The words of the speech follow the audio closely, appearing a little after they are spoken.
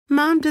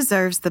Mom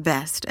deserves the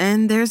best,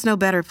 and there's no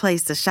better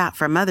place to shop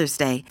for Mother's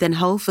Day than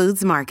Whole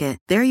Foods Market.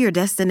 They're your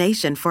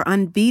destination for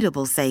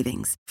unbeatable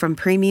savings, from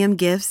premium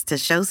gifts to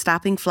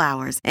show-stopping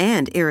flowers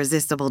and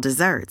irresistible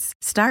desserts.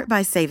 Start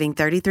by saving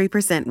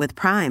 33% with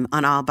Prime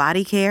on all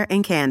body care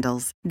and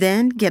candles.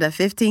 Then get a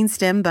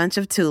 15-stem bunch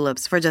of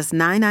tulips for just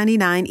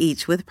 $9.99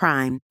 each with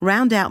Prime.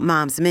 Round out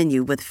Mom's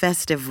menu with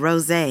festive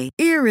rosé,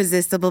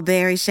 irresistible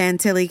berry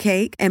chantilly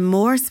cake, and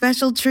more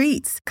special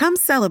treats. Come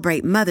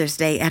celebrate Mother's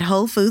Day at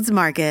Whole Foods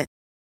Market.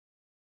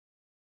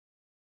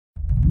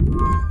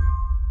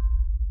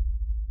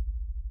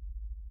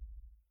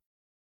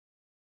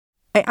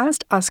 I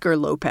asked Oscar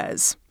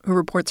Lopez, who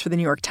reports for the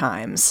New York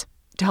Times,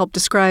 to help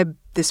describe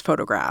this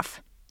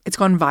photograph. It's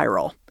gone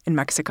viral in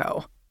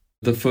Mexico.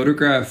 The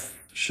photograph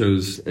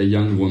shows a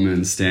young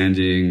woman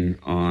standing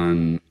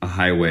on a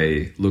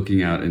highway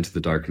looking out into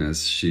the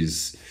darkness.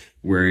 She's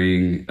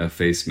wearing a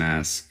face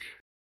mask.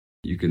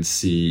 You can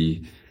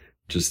see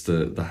just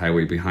the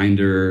highway behind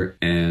her,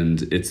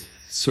 and it's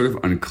sort of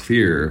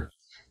unclear,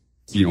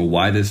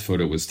 why this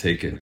photo was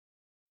taken.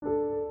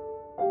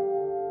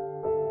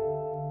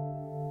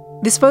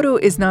 This photo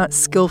is not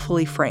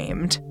skillfully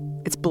framed.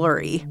 It's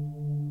blurry.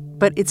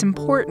 But it's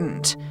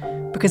important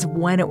because of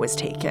when it was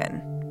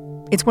taken.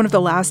 It's one of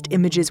the last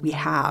images we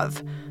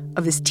have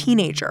of this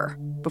teenager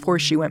before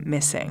she went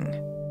missing.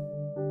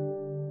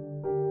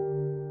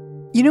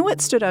 You know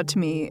what stood out to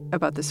me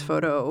about this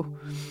photo?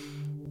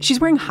 She's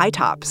wearing high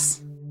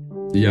tops.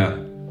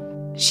 Yeah.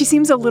 She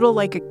seems a little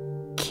like a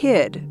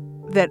kid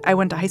that I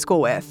went to high school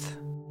with.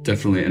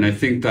 Definitely. And I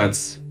think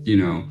that's,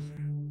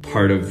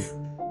 part of,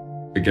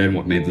 again,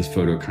 what made this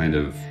photo kind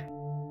of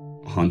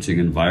haunting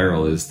and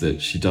viral is that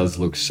she does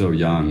look so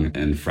young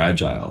and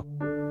fragile.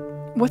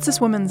 What's this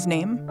woman's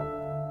name?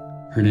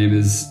 Her name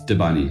is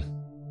Debani.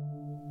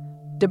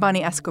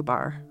 Debani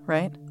Escobar,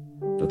 right?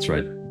 That's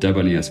right.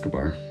 Debani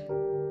Escobar.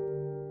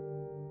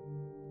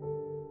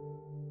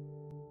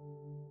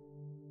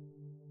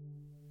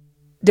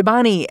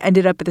 Debani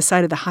ended up at the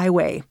side of the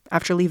highway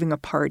after leaving a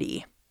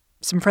party.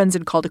 Some friends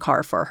had called a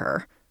car for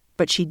her,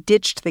 but she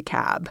ditched the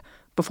cab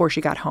before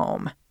she got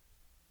home.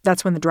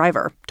 That's when the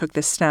driver took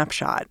this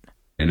snapshot.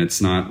 And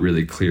it's not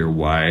really clear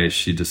why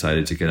she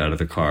decided to get out of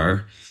the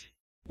car,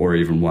 or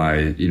even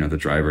why, the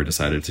driver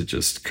decided to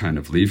just kind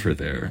of leave her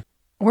there.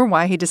 Or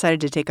why he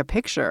decided to take a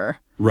picture.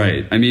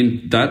 Right. I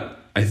mean, that,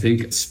 I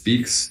think,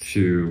 speaks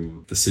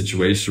to the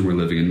situation we're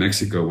living in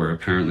Mexico, where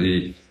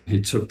apparently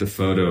he took the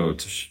photo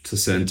to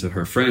send to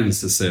her friends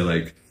to say,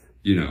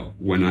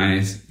 when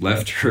I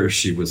left her,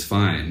 she was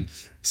fine.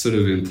 Sort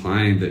of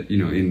implying that,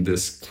 in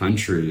this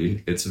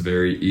country, it's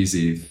very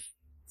easy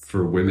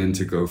for women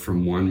to go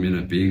from 1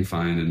 minute being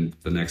fine and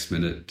the next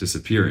minute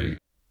disappearing.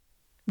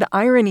 The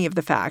irony of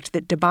the fact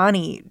that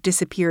Debani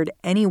disappeared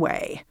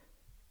anyway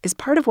is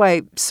part of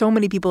why so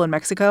many people in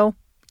Mexico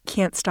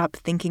can't stop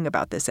thinking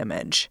about this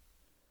image.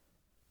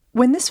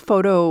 When this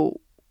photo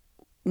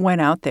went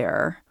out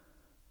there,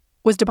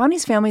 was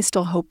Debani's family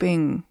still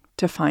hoping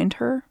to find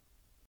her?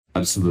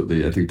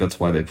 Absolutely. I think that's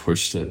why they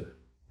pushed it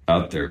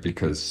out there,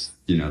 because,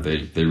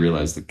 they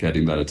realized that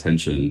getting that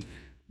attention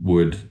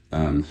would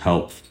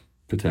help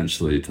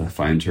potentially to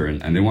find her,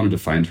 and they wanted to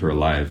find her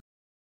alive.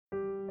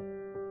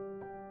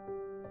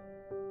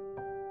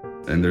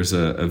 And there's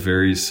a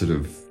very sort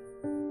of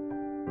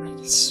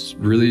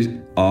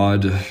really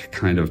odd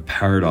kind of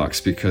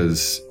paradox,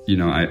 because,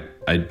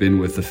 I'd been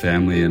with the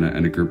family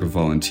and a group of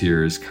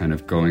volunteers kind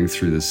of going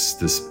through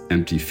this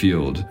empty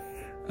field,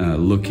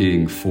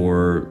 looking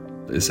for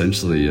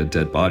essentially a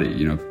dead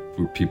body.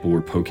 People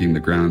were poking the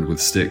ground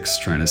with sticks,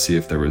 trying to see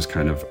if there was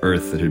kind of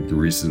earth that had been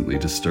recently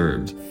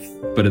disturbed.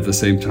 But at the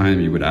same time,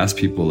 you would ask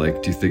people,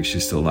 do you think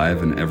she's still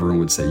alive? And everyone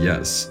would say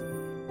yes.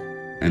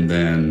 And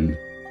then,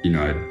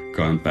 I'd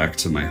gone back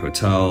to my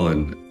hotel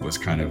and was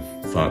kind of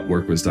thought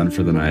work was done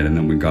for the night. And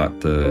then we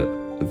got the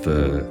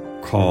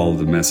call,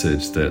 the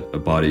message that a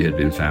body had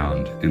been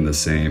found in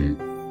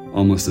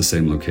almost the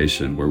same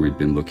location where we'd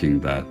been looking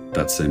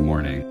that same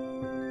morning.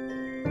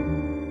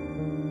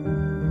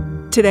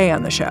 Today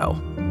on the show,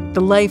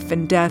 the life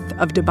and death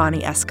of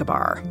Debani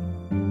Escobar.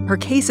 Her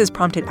case has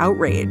prompted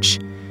outrage,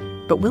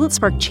 but will it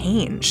spark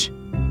change?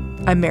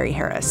 I'm Mary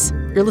Harris.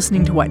 You're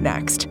listening to What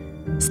Next?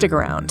 Stick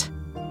around.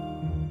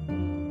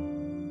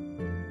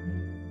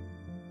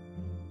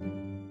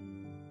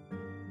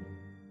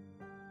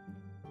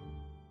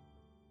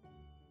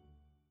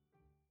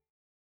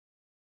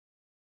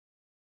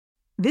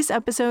 This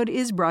episode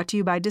is brought to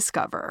you by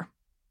Discover.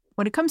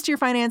 When it comes to your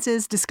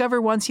finances,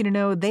 Discover wants you to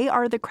know they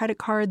are the credit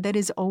card that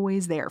is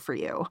always there for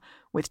you.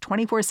 With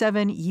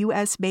 24/7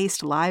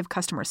 U.S.-based live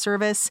customer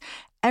service,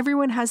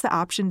 everyone has the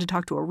option to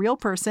talk to a real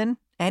person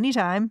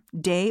anytime,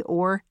 day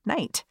or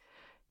night.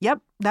 Yep,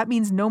 that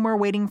means no more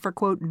waiting for,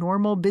 quote,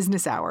 normal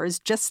business hours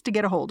just to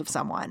get a hold of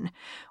someone.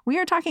 We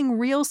are talking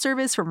real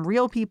service from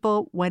real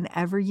people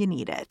whenever you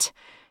need it.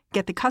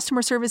 Get the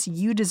customer service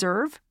you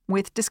deserve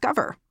with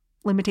Discover.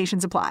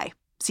 Limitations apply.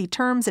 See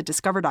terms at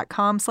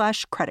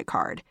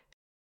discover.com/creditcard.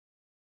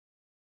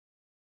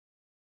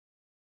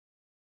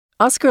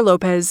 Oscar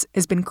Lopez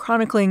has been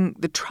chronicling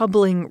the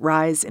troubling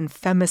rise in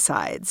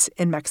femicides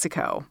in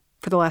Mexico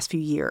for the last few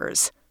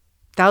years.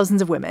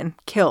 Thousands of women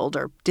killed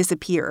or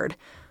disappeared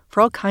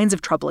for all kinds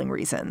of troubling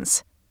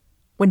reasons.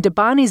 When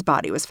Debani's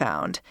body was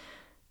found,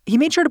 he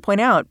made sure to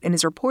point out in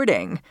his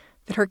reporting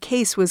that her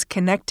case was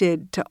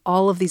connected to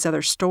all of these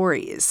other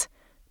stories.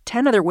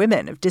 10 other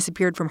women have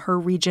disappeared from her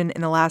region in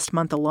the last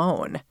month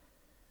alone.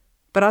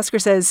 But Oscar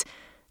says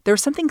there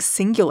was something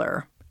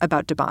singular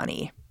about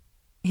Debani.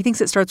 He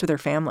thinks it starts with her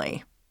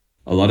family.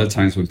 A lot of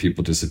times when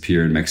people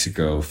disappear in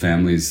Mexico,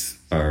 families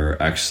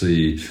are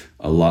actually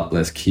a lot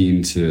less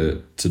keen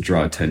to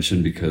draw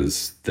attention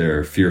because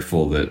they're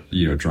fearful that,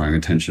 drawing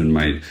attention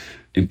might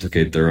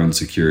implicate their own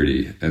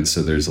security. And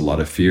so there's a lot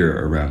of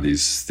fear around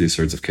these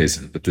sorts of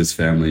cases. But this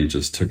family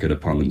just took it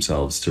upon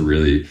themselves to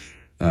really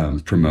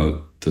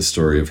promote the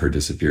story of her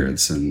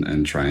disappearance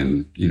and try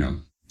and,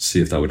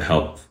 see if that would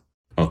help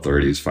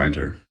authorities find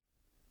her.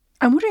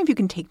 I'm wondering if you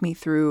can take me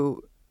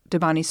through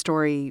Debani's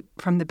story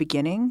from the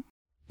beginning.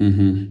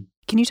 Mm-hmm.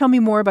 Can you tell me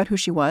more about who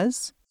she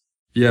was?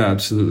 Yeah,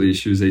 absolutely.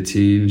 She was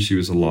 18. She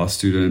was a law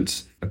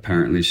student.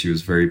 Apparently, she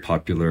was very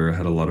popular,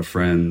 had a lot of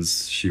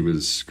friends. She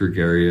was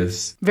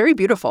gregarious. Very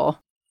beautiful.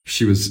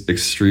 She was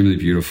extremely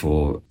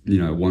beautiful.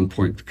 At one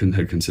point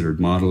had considered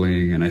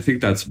modeling. And I think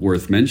that's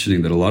worth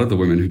mentioning that a lot of the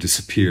women who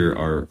disappear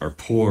are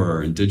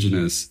poor,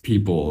 indigenous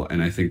people.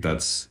 And I think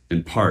that's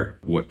in part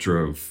what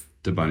drove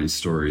Debani's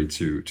story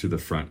to the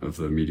front of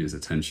the media's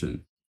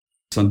attention.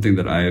 Something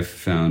that I've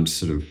found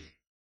sort of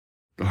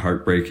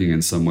heartbreaking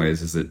in some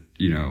ways is that,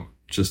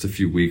 just a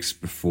few weeks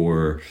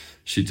before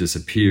she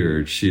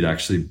disappeared, she'd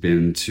actually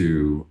been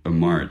to a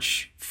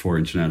march for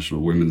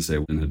International Women's Day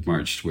and had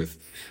marched with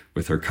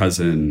her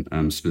cousin,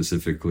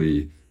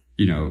 specifically,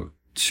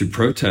 to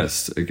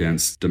protest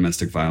against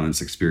domestic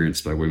violence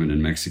experienced by women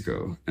in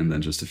Mexico. And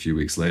then just a few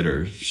weeks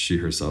later, she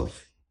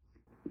herself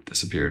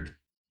disappeared.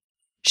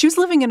 She was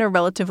living in a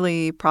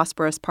relatively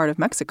prosperous part of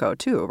Mexico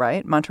too,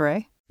 right?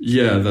 Monterrey?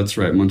 Yeah, that's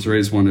right. Monterrey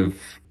is one of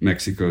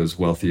Mexico's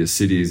wealthiest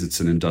cities. It's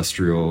an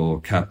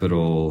industrial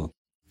capital,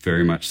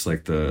 very much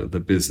like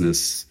the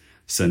business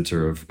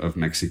center of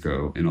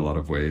Mexico in a lot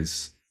of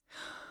ways.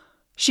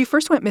 She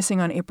first went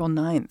missing on April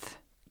 9th.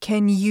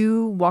 Can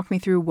you walk me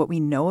through what we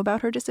know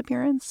about her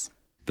disappearance?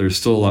 There's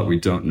still a lot we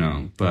don't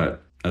know,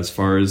 but as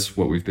far as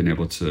what we've been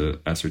able to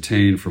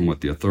ascertain from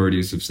what the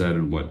authorities have said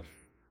and what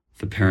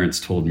the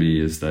parents told me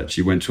is that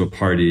she went to a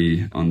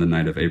party on the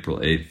night of April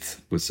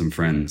 8th with some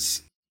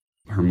friends.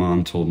 Her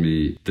mom told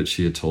me that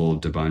she had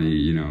told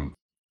Debani,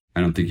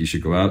 I don't think you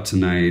should go out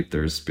tonight.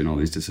 There's been all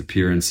these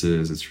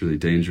disappearances. It's really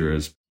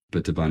dangerous.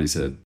 But Debani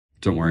said,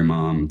 don't worry,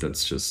 Mom.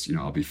 That's just,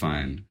 I'll be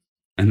fine.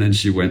 And then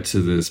she went to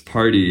this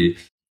party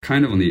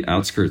kind of on the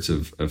outskirts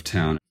of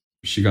town.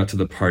 She got to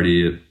the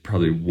party at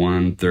probably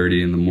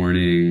 1:30 in the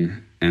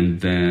morning.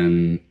 And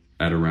then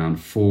at around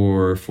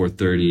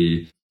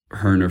 4:30,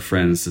 her and her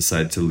friends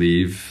decided to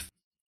leave.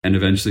 And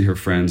eventually her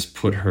friends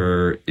put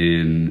her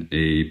in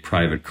a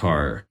private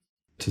car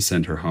to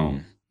send her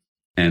home.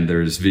 And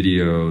there's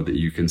video that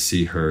you can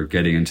see her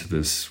getting into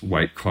this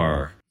white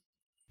car.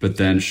 But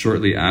then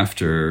shortly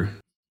after,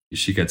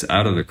 she gets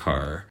out of the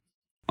car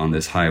on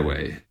this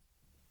highway.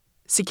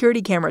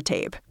 Security camera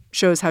tape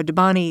shows how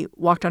Debani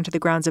walked onto the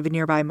grounds of a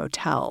nearby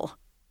motel.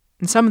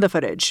 In some of the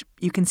footage,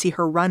 you can see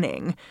her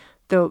running,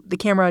 though the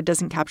camera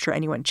doesn't capture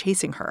anyone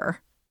chasing her.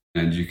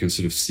 And you can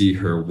sort of see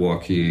her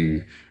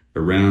walking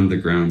around the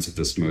grounds of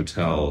this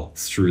motel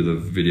through the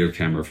video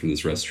camera from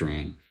this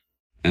restaurant.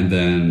 And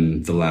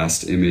then the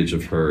last image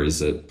of her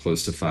is at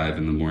close to 5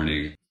 in the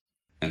morning,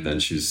 and then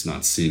she's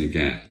not seen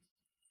again.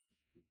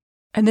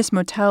 And this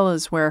motel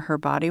is where her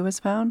body was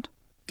found?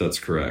 That's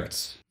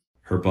correct.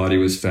 Her body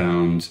was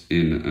found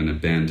in an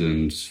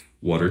abandoned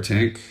water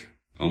tank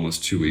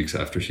almost 2 weeks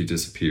after she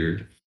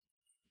disappeared.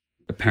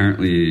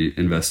 Apparently,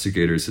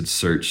 investigators had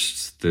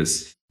searched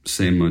this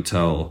same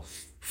motel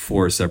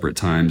 4 separate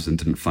times and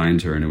didn't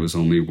find her, and it was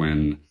only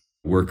when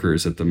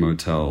workers at the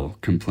motel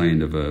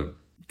complained of a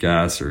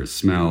gas or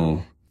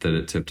smell that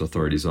it tipped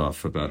authorities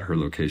off about her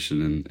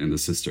location in the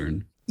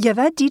cistern. Yeah,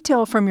 that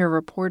detail from your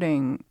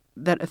reporting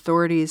that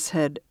authorities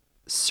had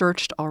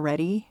searched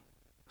already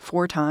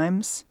 4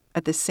 times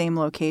at the same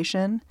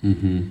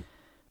location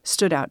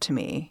stood out to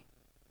me.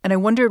 And I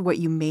wondered what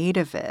you made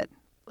of it.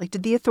 Like,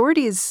 did the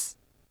authorities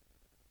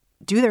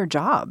do their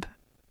job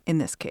in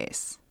this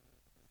case?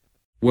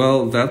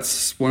 Well,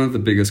 that's one of the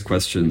biggest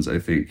questions, I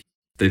think.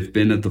 They've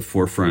been at the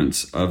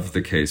forefront of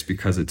the case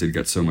because it did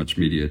get so much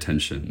media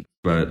attention.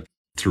 But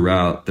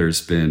throughout,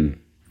 there's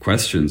been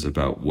questions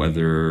about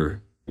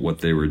whether what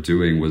they were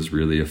doing was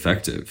really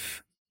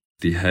effective.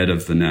 The head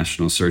of the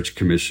National Search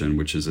Commission,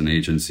 which is an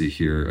agency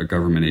here, a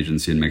government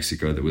agency in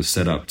Mexico that was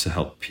set up to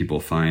help people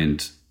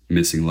find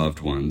missing loved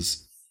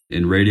ones.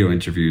 In radio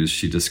interviews,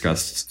 she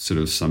discussed sort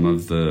of some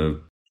of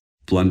the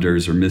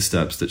blunders or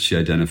missteps that she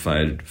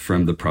identified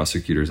from the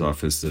prosecutor's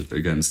office that,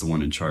 again, is the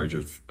one in charge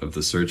of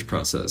the search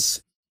process.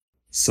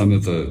 Some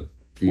of the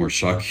more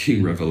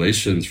shocking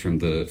revelations from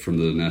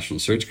the National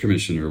Search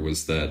Commissioner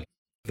was that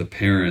the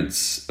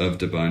parents of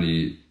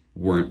Debani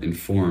weren't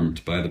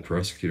informed by the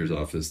prosecutor's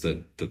office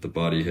that the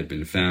body had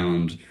been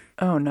found.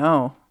 Oh,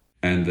 no.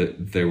 And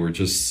that they were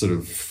just sort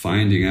of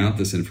finding out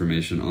this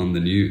information on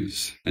the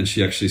news. And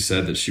she actually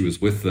said that she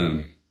was with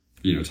them,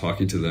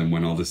 talking to them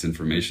when all this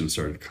information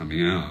started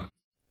coming out.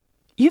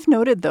 You've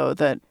noted, though,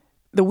 that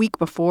the week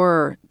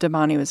before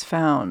Dabani was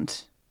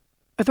found,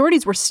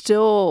 authorities were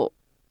still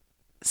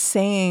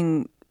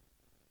saying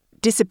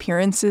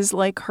disappearances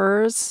like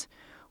hers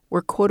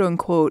were, quote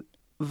unquote,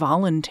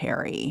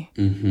 voluntary.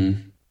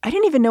 Mm-hmm. I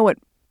didn't even know what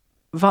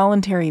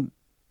voluntary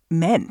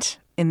meant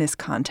in this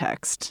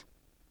context.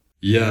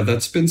 Yeah,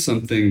 that's been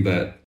something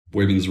that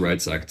women's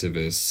rights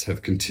activists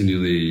have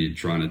continually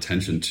drawn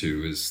attention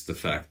to, is the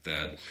fact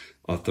that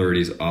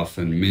authorities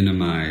often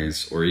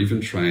minimize or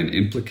even try and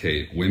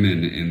implicate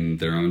women in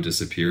their own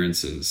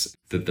disappearances,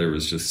 that there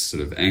was just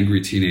sort of angry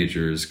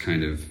teenagers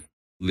kind of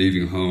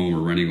leaving home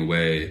or running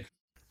away.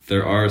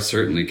 There are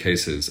certainly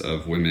cases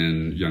of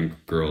women, young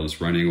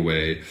girls running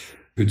away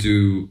who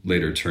do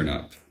later turn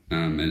up,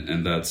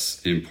 and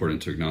that's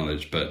important to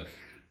acknowledge. But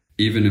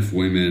even if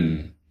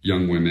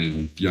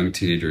young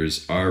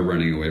teenagers are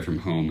running away from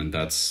home, and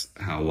that's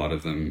how a lot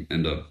of them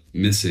end up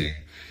missing,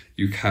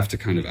 you have to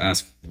kind of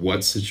ask,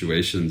 what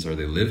situations are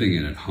they living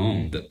in at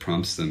home that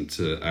prompts them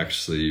to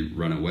actually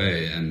run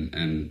away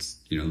and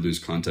lose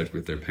contact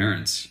with their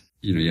parents?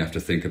 You have to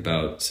think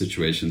about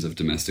situations of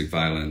domestic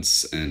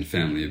violence and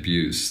family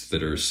abuse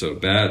that are so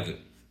bad that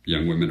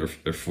young women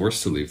are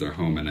forced to leave their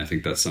home. And I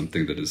think that's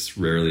something that is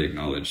rarely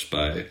acknowledged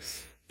by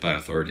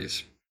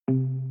authorities.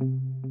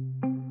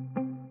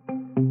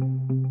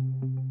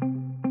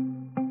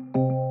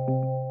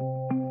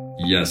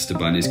 Yes,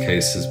 Dabani's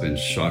case has been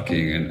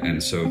shocking,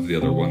 and so have the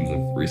other ones of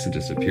recent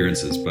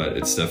disappearances, but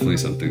it's definitely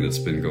something that's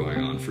been going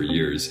on for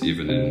years,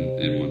 even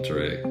in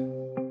Monterrey.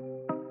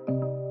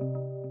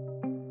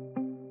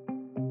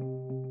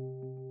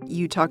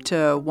 You talked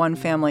to one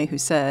family who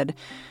said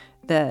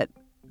that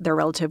their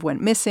relative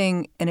went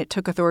missing, and it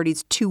took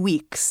authorities 2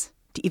 weeks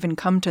to even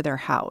come to their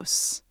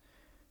house.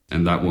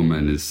 And that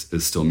woman is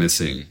still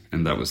missing,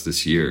 and that was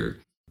this year.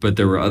 But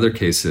there were other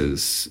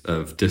cases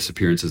of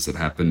disappearances that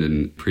happened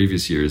in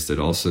previous years that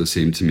also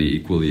seemed to me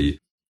equally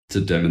to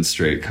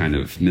demonstrate kind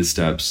of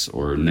missteps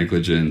or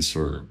negligence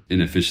or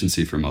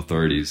inefficiency from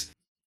authorities.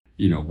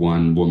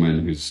 One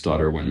woman whose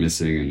daughter went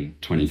missing in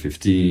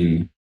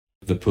 2015,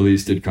 the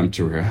police did come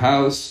to her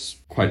house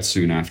quite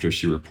soon after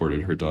she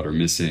reported her daughter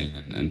missing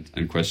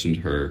and questioned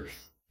her.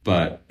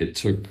 But it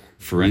took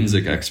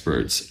forensic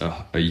experts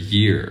a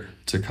year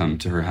to come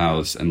to her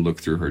house and look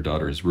through her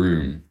daughter's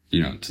room,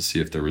 to see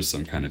if there was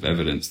some kind of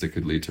evidence that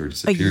could lead to her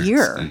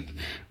disappearance.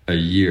 A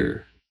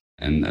year.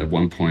 And at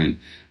one point,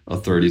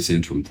 authorities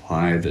seemed to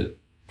imply that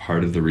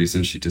part of the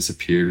reason she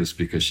disappeared was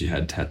because she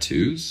had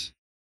tattoos.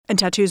 And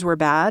tattoos were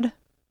bad?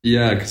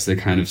 Yeah, because they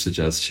kind of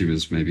suggest she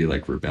was maybe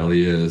like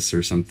rebellious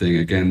or something.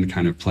 Again,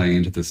 kind of playing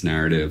into this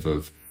narrative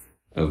of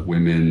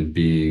women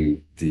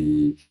being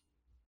the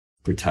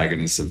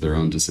protagonists of their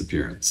own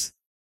disappearance.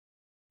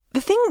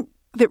 The thing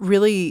that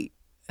really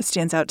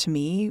stands out to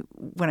me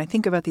when I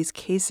think about these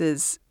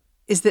cases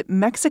is that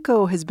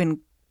Mexico has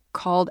been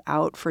called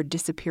out for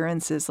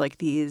disappearances like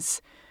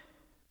these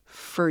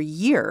for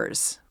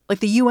years.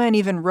 Like the UN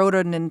even wrote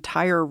an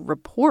entire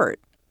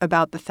report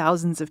about the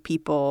thousands of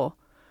people,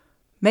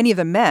 many of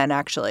them men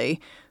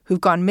actually,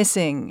 who've gone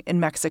missing in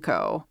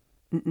Mexico.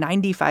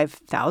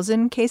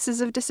 95,000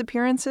 cases of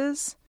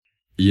disappearances.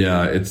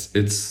 Yeah,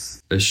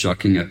 it's a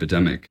shocking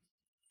epidemic.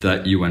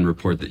 That UN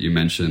report that you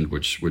mentioned,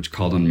 which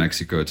called on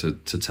Mexico to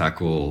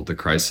tackle the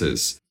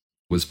crisis,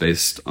 was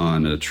based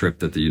on a trip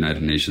that the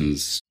United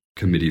Nations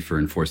Committee for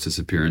Enforced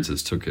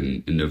Disappearances took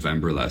in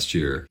November last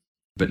year.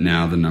 But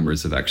now the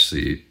numbers have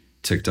actually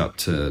ticked up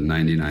to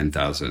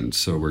 99,000.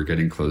 So we're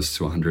getting close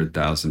to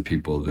 100,000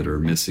 people that are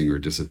missing or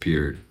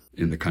disappeared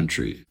in the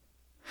country.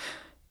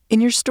 In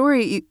your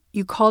story,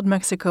 you called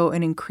Mexico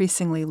an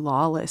increasingly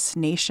lawless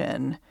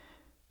nation,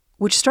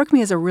 which struck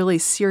me as a really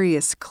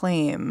serious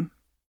claim.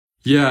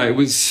 Yeah, it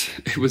was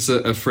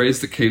a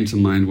phrase that came to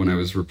mind when I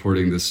was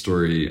reporting this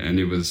story, and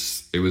it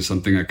was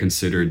something I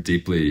considered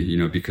deeply,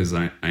 because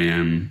I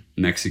am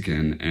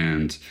Mexican,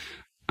 and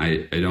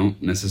I don't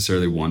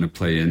necessarily want to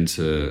play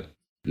into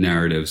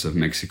narratives of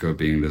Mexico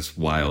being this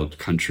wild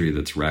country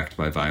that's racked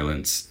by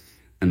violence,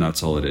 and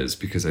that's all it is,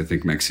 because I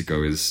think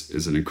Mexico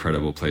is an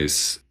incredible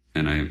place,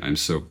 and I'm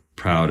so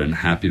proud and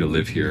happy to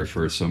live here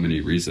for so many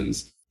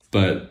reasons.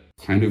 But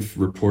kind of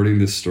reporting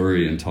this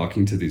story and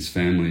talking to these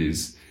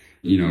families,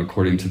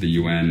 according to the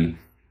UN,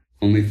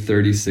 only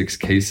 36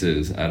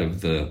 cases out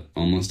of the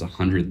almost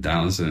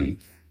 100,000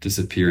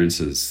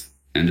 disappearances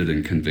ended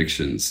in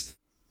convictions.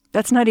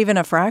 That's not even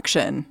a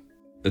fraction.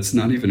 That's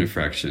not even a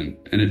fraction.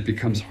 And it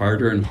becomes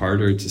harder and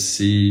harder to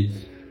see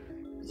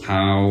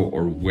how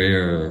or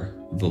where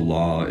the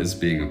law is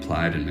being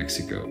applied in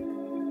Mexico.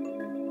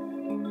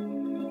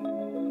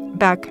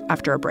 Back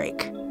after a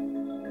break.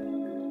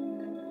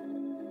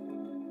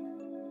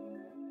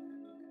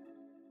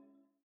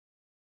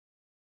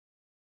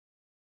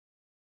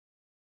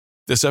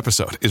 This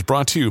episode is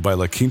brought to you by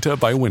La Quinta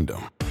by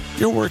Wyndham.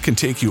 Your work can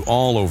take you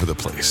all over the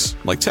place,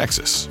 like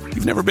Texas.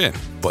 You've never been,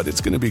 but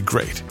it's going to be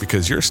great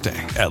because you're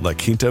staying at La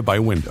Quinta by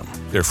Wyndham.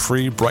 Their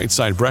free Bright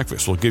Side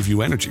breakfast will give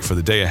you energy for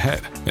the day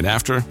ahead. And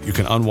after, you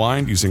can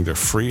unwind using their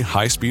free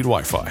high-speed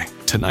Wi-Fi.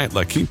 Tonight,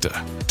 La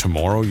Quinta.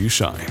 Tomorrow, you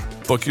shine.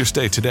 Book your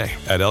stay today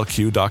at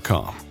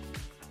LQ.com.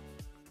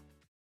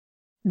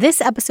 This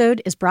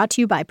episode is brought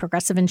to you by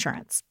Progressive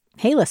Insurance.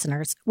 Hey,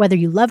 listeners, whether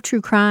you love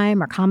true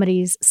crime or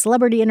comedies,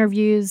 celebrity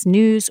interviews,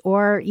 news,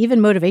 or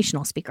even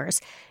motivational speakers,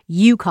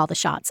 you call the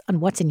shots on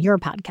what's in your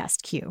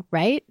podcast queue,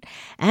 right?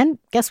 And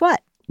guess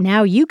what?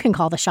 Now you can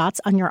call the shots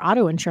on your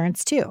auto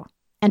insurance, too.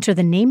 Enter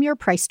the Name Your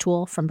Price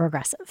tool from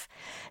Progressive.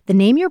 The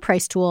Name Your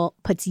Price tool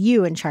puts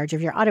you in charge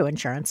of your auto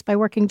insurance by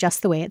working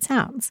just the way it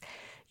sounds.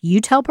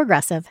 You tell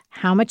Progressive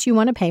how much you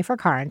want to pay for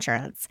car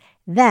insurance.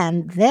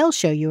 Then they'll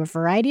show you a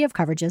variety of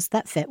coverages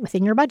that fit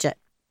within your budget,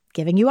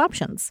 giving you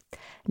options.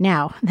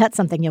 Now, that's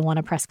something you'll want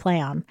to press play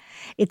on.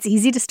 It's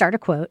easy to start a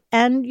quote,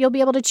 and you'll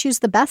be able to choose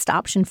the best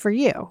option for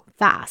you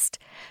fast.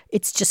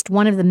 It's just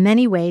one of the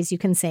many ways you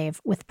can save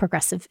with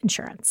Progressive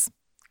Insurance.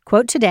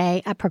 Quote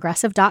today at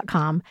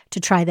Progressive.com to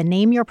try the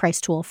Name Your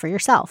Price tool for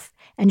yourself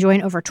and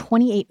join over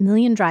 28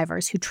 million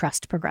drivers who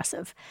trust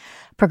Progressive.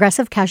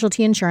 Progressive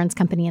Casualty Insurance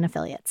Company and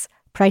Affiliates.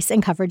 Price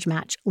and coverage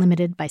match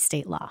limited by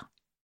state law.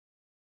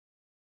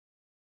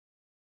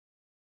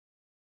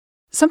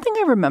 Something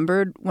I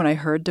remembered when I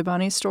heard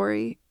Debani's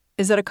story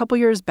is that a couple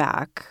years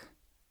back,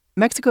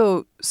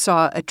 Mexico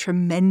saw a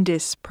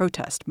tremendous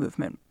protest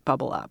movement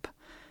bubble up.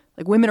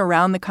 Like, women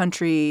around the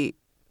country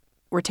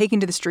were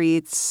taken to the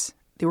streets.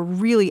 They were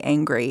really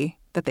angry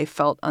that they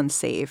felt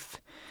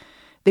unsafe.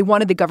 They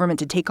wanted the government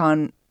to take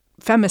on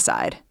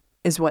femicide,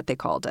 is what they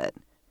called it.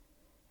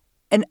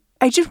 And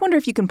I just wonder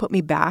if you can put me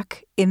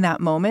back in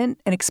that moment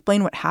and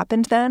explain what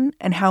happened then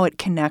and how it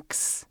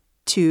connects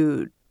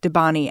to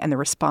Debani and the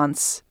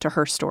response to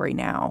her story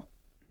now.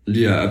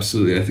 Yeah,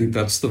 absolutely. I think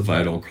that's the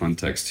vital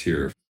context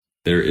here.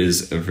 There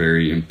is a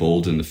very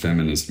emboldened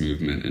feminist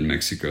movement in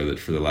Mexico that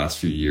for the last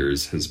few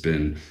years has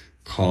been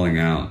calling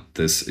out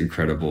this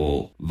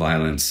incredible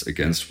violence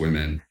against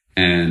women.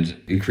 And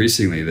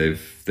increasingly,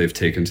 they've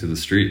taken to the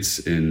streets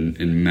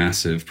in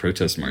massive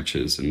protest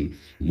marches. And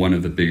one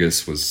of the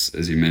biggest was,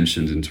 as you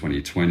mentioned, in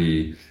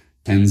 2020,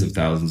 tens of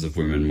thousands of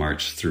women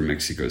marched through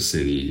Mexico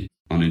City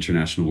on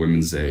International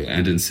Women's Day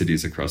and in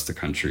cities across the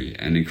country.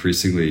 And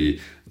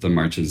increasingly, the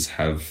marches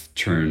have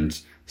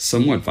turned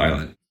somewhat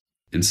violent,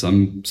 in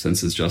some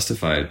senses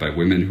justified, by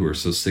women who are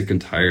so sick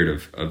and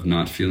tired of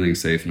not feeling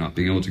safe, not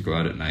being able to go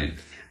out at night.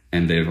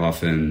 And they've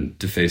often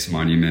defaced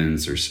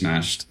monuments or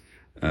smashed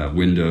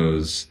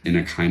windows in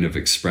a kind of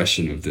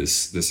expression of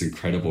this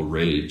incredible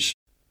rage.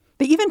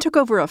 They even took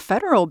over a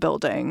federal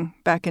building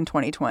back in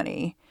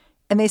 2020,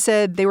 and they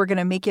said they were going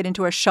to make it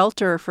into a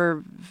shelter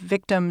for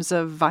victims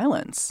of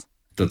violence.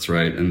 That's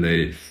right. And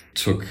they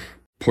took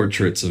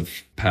portraits of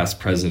past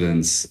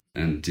presidents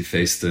and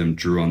defaced them,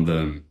 drew on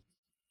them.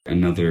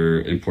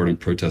 Another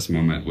important protest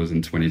moment was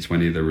in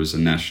 2020. There was a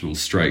national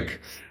strike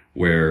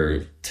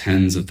where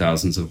tens of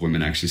thousands of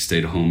women actually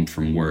stayed home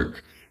from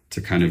work to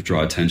kind of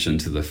draw attention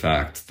to the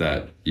fact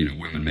that,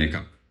 women make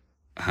up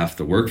half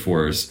the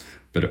workforce,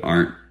 but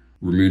aren't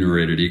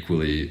remunerated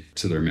equally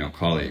to their male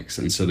colleagues.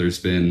 And so there's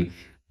been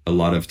a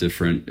lot of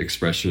different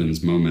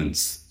expressions,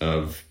 moments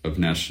of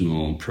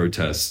national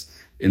protests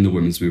in the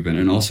women's movement,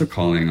 and also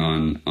calling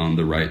on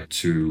the right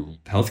to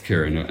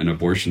healthcare and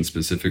abortion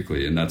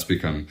specifically. And that's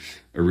become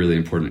a really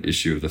important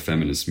issue of the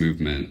feminist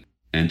movement.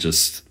 And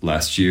just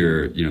last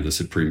year, the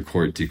Supreme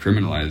Court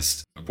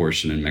decriminalized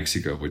abortion in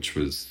Mexico, which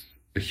was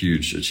a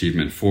huge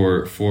achievement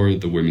for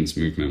the women's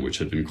movement, which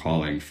had been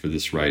calling for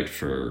this right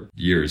for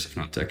years, if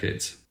not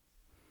decades.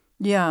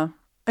 Yeah.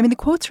 I mean, the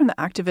quotes from the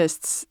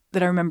activists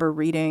that I remember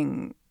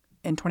reading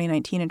in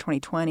 2019 and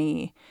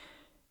 2020,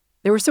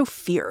 they were so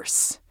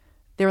fierce.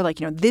 They were like,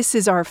 this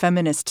is our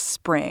feminist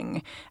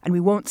spring, and we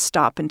won't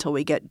stop until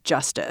we get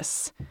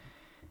justice.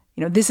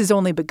 This has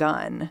only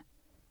begun.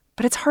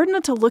 But it's hard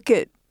not to look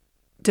at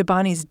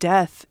Debani's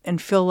death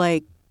and feel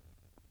like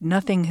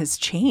nothing has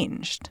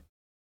changed.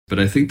 But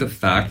I think the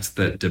fact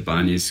that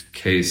Debani's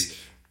case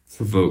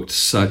provoked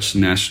such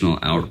national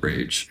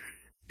outrage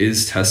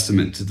is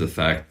testament to the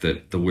fact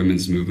that the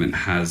women's movement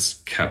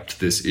has kept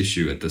this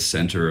issue at the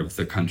center of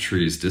the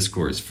country's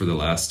discourse for the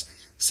last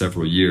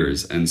several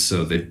years. And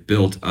so they've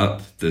built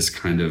up this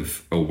kind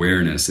of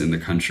awareness in the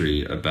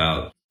country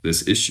about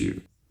this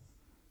issue.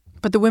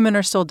 But the women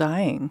are still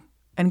dying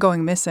and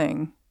going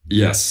missing.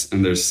 Yes,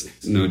 and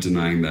there's no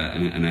denying that.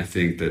 And I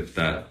think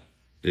that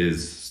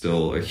is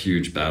still a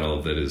huge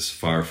battle that is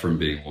far from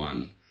being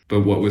won.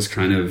 But what was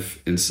kind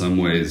of, in some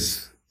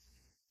ways,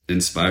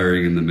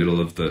 inspiring in the middle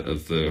of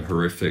the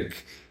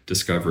horrific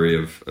discovery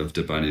of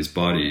Debani's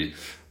body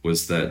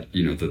was that,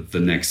 the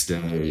next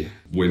day,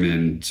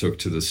 women took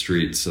to the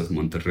streets of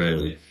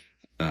Monterrey.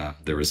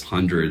 There was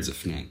hundreds,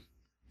 if not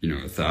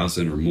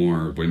 1,000 or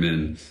more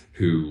women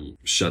who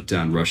shut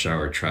down rush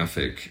hour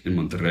traffic in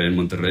Monterrey. And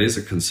Monterrey is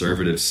a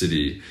conservative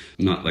city,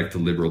 not like the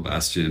liberal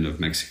bastion of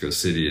Mexico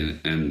City.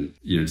 And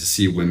to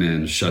see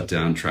women shut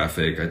down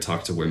traffic. I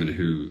talked to women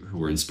who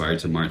were inspired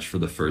to march for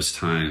the first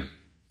time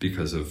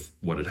because of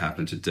what had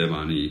happened to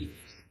Devani.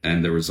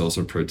 And there was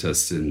also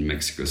protests in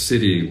Mexico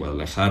City, in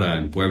Guadalajara,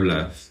 and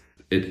Puebla.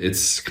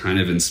 It's kind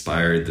of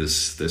inspired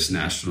this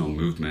national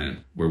movement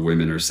where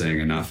women are saying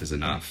enough is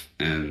enough.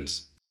 And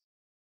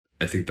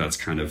I think that's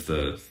kind of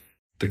the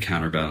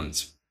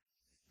counterbalance,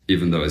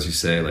 even though, as you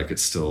say, like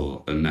it's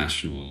still a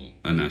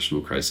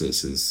national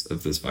crisis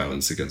of this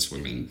violence against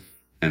women.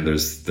 And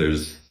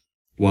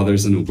while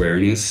there's an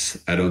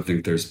awareness, I don't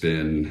think there's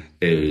been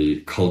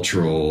a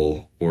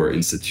cultural or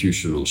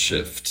institutional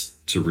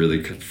shift to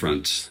really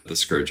confront the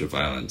scourge of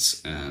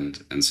violence.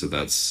 And so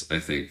that's, I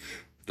think,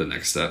 the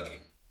next step.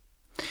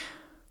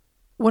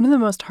 One of the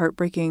most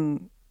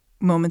heartbreaking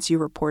moments you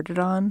reported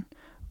on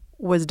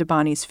was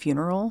Debani's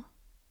funeral.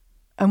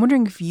 I'm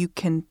wondering if you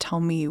can tell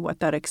me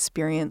what that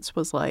experience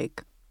was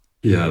like.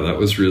 Yeah, that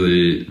was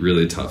really,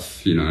 really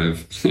tough.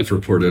 I've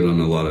reported on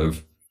a lot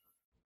of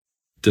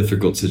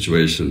difficult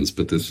situations,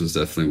 but this was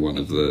definitely one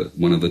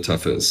of the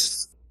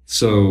toughest.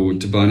 So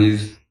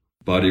Debani's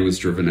body was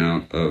driven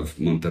out of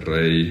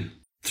Monterrey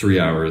 3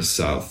 hours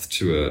south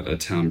to a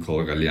town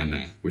called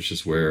Galeana, which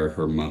is where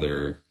her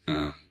mother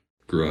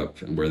grew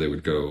up and where they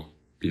would go,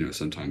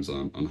 sometimes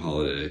on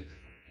holiday.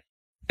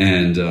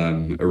 And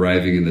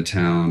arriving in the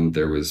town,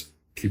 there was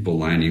people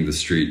lining the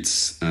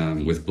streets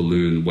with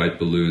white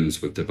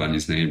balloons with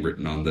Debani's name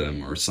written on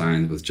them, or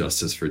signs with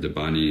justice for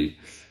Debani.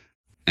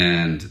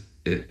 And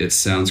it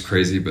sounds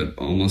crazy, but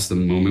almost the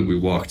moment we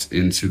walked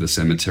into the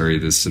cemetery,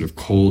 this sort of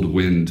cold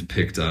wind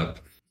picked up,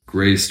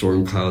 gray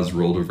storm clouds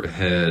rolled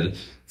overhead,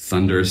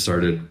 thunder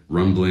started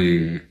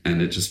rumbling,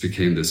 and it just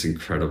became this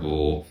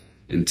incredible,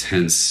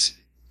 intense,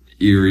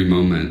 eerie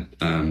moment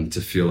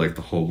to feel like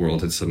the whole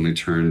world had suddenly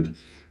turned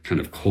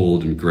kind of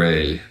cold and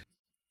gray.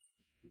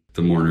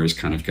 The mourners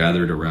kind of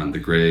gathered around the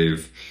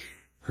grave.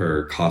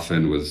 Her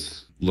coffin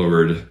was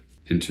lowered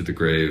into the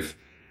grave,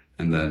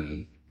 and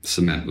then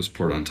cement was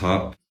poured on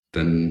top.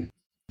 Then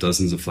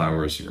dozens of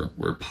flowers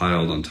were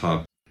piled on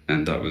top,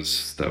 and that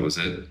was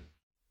it.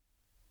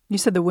 You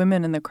said the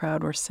women in the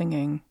crowd were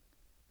singing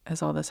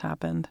as all this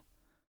happened.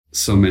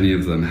 So many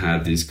of them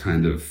had these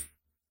kind of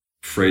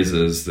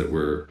phrases that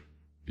were,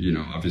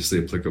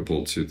 obviously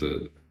applicable to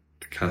the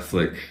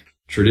Catholic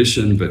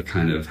tradition, but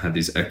kind of had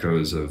these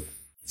echoes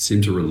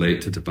seemed to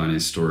relate to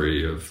Debani's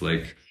story of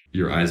like,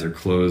 your eyes are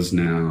closed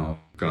now,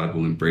 God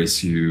will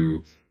embrace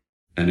you.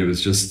 And it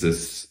was just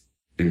this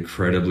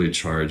incredibly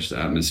charged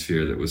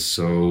atmosphere that was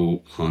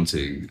so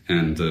haunting.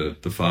 And the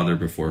father,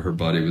 before her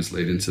body was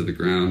laid into the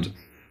ground,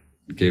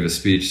 gave a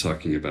speech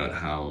talking about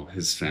how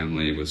his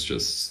family was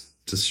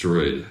just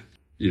destroyed.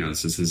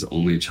 This is his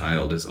only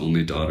child, his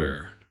only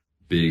daughter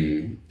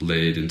being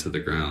laid into the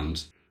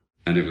ground.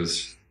 And it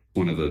was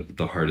one of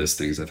the hardest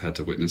things I've had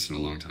to witness in a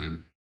long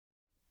time.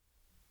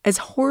 As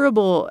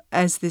horrible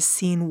as this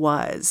scene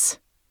was,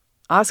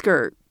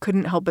 Oscar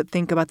couldn't help but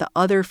think about the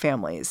other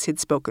families he'd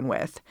spoken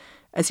with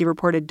as he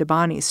reported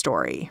Debani's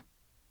story.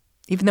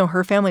 Even though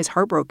her family's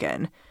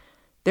heartbroken,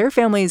 there are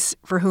families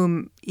for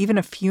whom even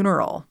a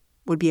funeral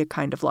would be a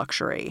kind of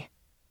luxury.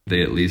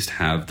 They at least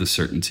have the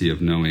certainty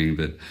of knowing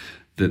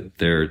that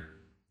they're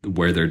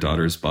where their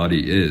daughter's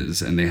body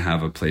is, and they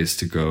have a place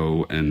to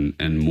go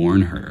and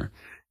mourn her.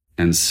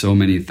 And so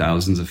many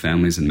thousands of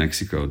families in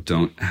Mexico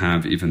don't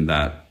have even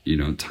that,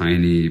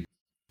 tiny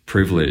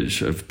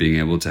privilege of being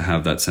able to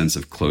have that sense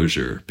of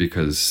closure,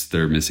 because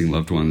their missing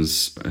loved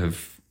ones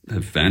have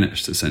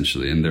vanished,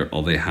 essentially, and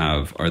all they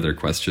have are their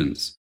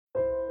questions.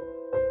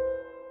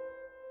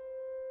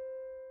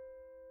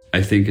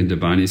 I think in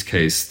Debani's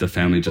case, the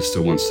family just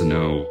still wants to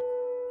know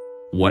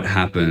what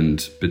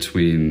happened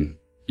between,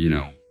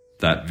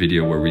 that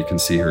video where we can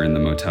see her in the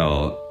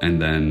motel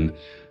and then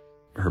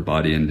her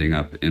body ending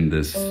up in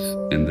this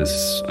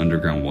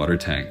underground water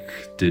tank.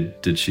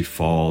 Did she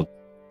fall?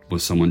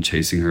 Was someone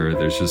chasing her?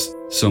 There's just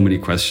so many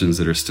questions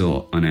that are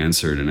still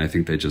unanswered, and I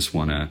think they just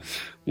want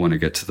to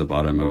get to the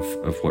bottom of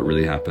what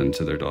really happened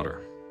to their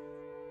daughter.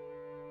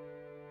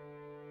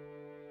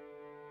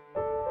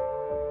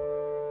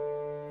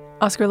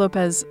 Oscar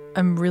Lopez,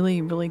 I'm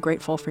really, really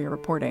grateful for your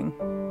reporting.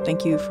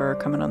 Thank you for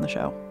coming on the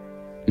show.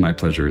 My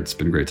pleasure. It's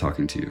been great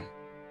talking to you.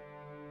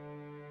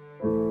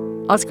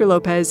 Oscar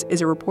Lopez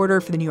is a reporter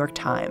for the New York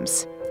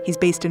Times. He's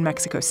based in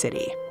Mexico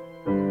City.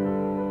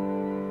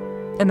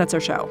 And that's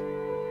our show.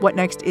 What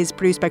Next is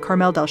produced by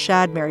Carmel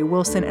Delshad, Mary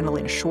Wilson, and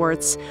Elena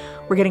Schwartz.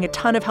 We're getting a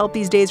ton of help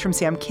these days from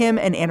Sam Kim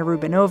and Anna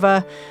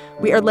Rubinova.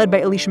 We are led by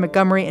Alicia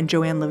Montgomery and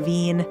Joanne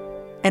Levine.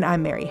 And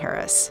I'm Mary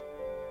Harris.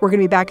 We're going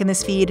to be back in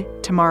this feed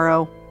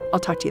tomorrow. I'll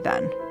talk to you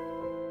then.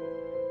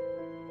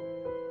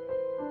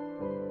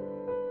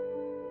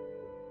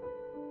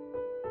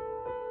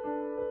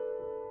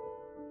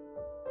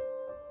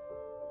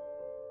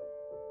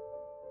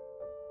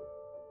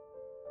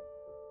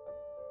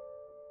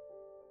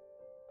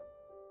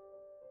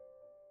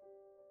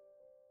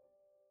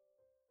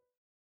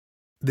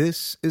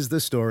 This is the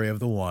story of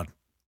the one.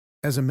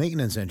 As a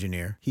maintenance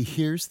engineer, he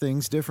hears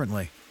things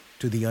differently.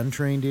 To the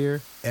untrained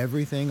ear,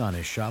 everything on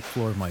his shop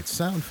floor might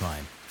sound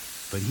fine,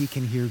 but he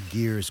can hear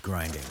gears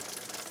grinding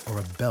or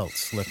a belt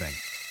slipping.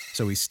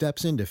 So he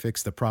steps in to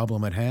fix the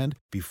problem at hand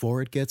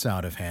before it gets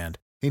out of hand.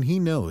 And he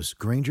knows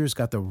Grainger's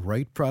got the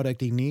right product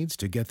he needs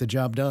to get the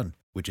job done,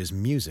 which is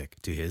music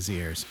to his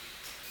ears.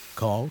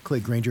 Call,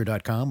 click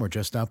Grainger.com, or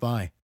just stop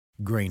by.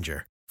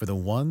 Grainger, for the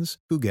ones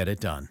who get it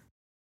done.